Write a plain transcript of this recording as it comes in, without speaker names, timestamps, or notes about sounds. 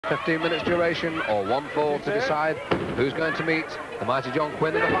15 minutes duration or 1 fall to decide who's going to meet the mighty John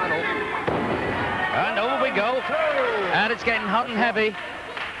Quinn in the final. And over we go. And it's getting hot and heavy.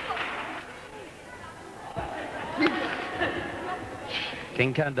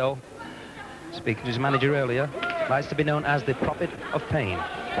 King Kendo, speaking to his manager earlier, likes to be known as the prophet of pain.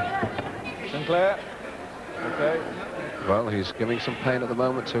 Sinclair. Okay. Well, he's giving some pain at the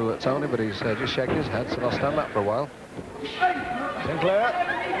moment to Tony, but he's just shaking his head, so I'll stand back for a while. Sinclair.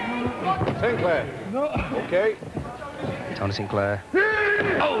 Sinclair. Okay. Tony Sinclair.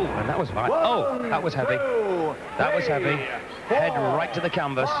 Oh, and that was fine. Oh, that was heavy. That was heavy. Head right to the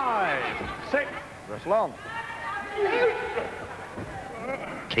canvas. 5, 6. Rest long.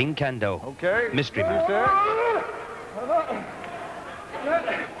 King Kendo. Okay. Mystery man.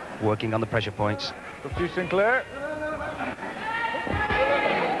 Working on the pressure points. 50 Sinclair.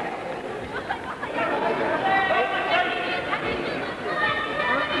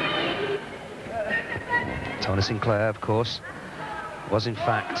 Tony Sinclair, of course, was in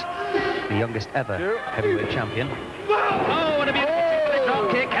fact the youngest ever heavyweight champion. Oh, what a beautiful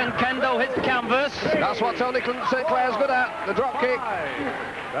drop kick, and Kendo hits the canvas. That's what Tony Sinclair's good at, the drop kick.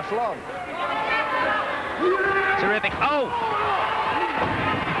 That's long. Terrific. Oh!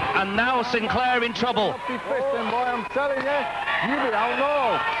 And now Sinclair in trouble. I'm telling you, you don't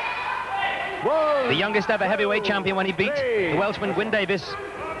know. The youngest ever heavyweight champion when he beat the Welshman Gwyn Davis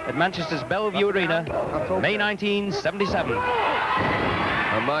at Manchester's Bellevue Arena, May 1977.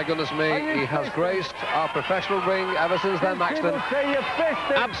 And my goodness me, he has graced our professional ring ever since then, Maxton.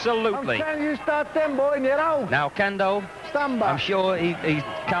 Absolutely. I'm telling you, start them, boy, and you're out. Now, Kendo, Stand back. I'm sure he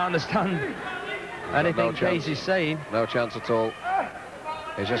can't understand anything Case is saying. No chance at all.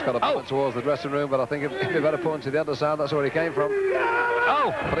 He's just got to point towards the dressing room, but I think if he better point to the other side, that's where he came from.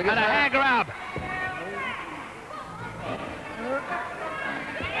 Oh, and a hair grab.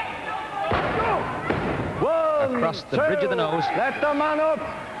 Across the bridge of the nose. Let the man up.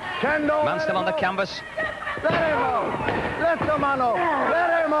 Kendo. Man still on the canvas. Let him up. Let the man up.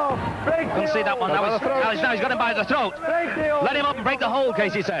 Let him up. Break the Couldn't see that one. Now he's got him by the throat. Break the hold. Let him up and break the hold,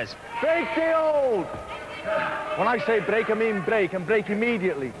 Casey says. Break the hold. When I say break, I mean break, and break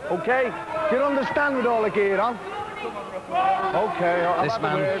immediately. Okay? Do you understand with all the gear on? Okay. This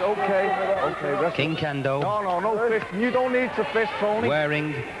man. Okay. Okay. King Kendo. No fist. You don't need to fist, Tony.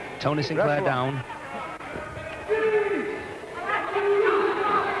 Wearing Tony Sinclair down.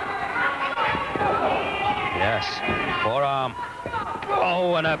 Yes, forearm.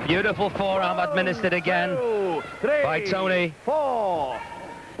 Oh, and a beautiful forearm administered again 2, 3, by Tony. 4.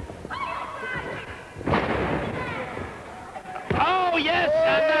 Oh, yes,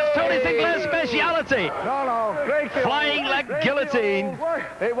 and that's Tony Sinclair's speciality. No, great. Flying leg guillotine.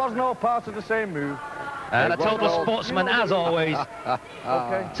 It was no part of the same move. And a total sportsman, as always.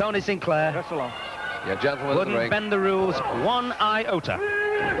 Okay. Tony Sinclair. That's along. Yeah, gentlemen. Wouldn't bend the rules one iota.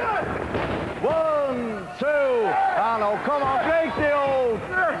 1, 2. Arno, come on, break the hold.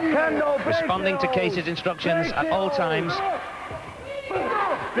 Kendo, break Responding the to hold. Case's instructions at all times.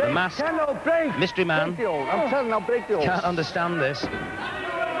 The masked Kendo, break. mystery man Break the hold. I'm telling you, break the hold. can't understand this.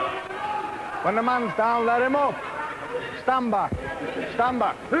 When the man's down, let him up. Stand back. Stand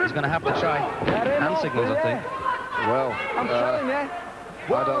back. He's going to have to try hand signals, I think. Well, I'm telling you.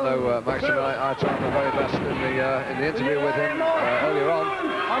 I don't know, Maxton. I tried my very best in the interview with him earlier on.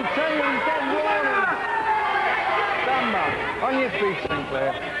 I'm telling you, he's getting warning. Stand back. On your feet,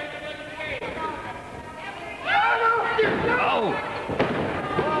 Sinclair. Oh!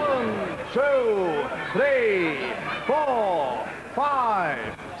 1, 2, 3, 4,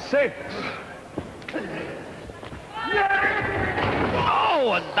 5, 6.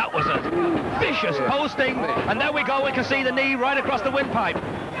 Oh, and that was a vicious posting. And there we go, we can see the knee right across the windpipe.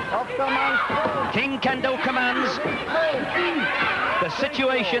 Off the man's throat. King Kendo commands the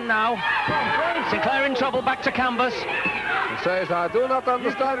situation now. Sinclair in trouble, back to canvas. He says, I do not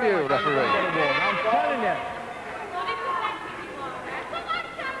understand you, referee. I'm telling you.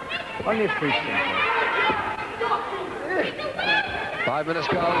 On your feet, Sinclair. 5 minutes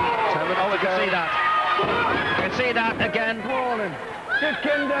gone, 10 minutes Oh, we to go. can see that. You can see that again. Warning. Get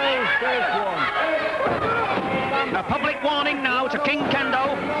Kendo, first one. A public warning now to King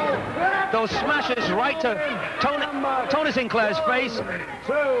Kendo. Those smashes right to Tony Sinclair's face. 2, 3,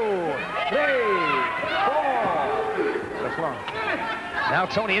 4. That's long. Now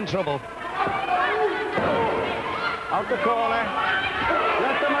Tony in trouble. Out the corner.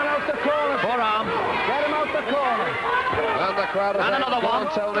 Let the man out the corner. Forearm. Get him out the corner. And the crowd is And another Come on,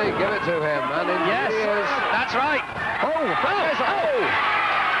 one. Tony, give it to him. And indeed Yes, he is. that's right. Oh,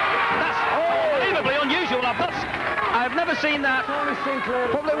 That's Unbelievably unusual. I've never seen that.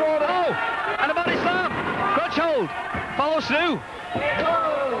 Public warning. Oh, and a body slam. Crutch hold. Follows through.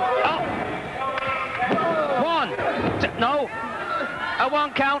 Oh. 1, 2, no. A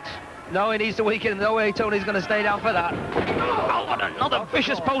 1 count. No, he needs to weaken. No way Tony's going to stay down for that. Oh, what another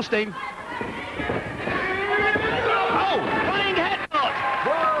vicious posting. Oh, flying headbutt.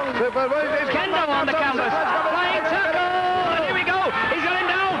 Kendo on the canvas.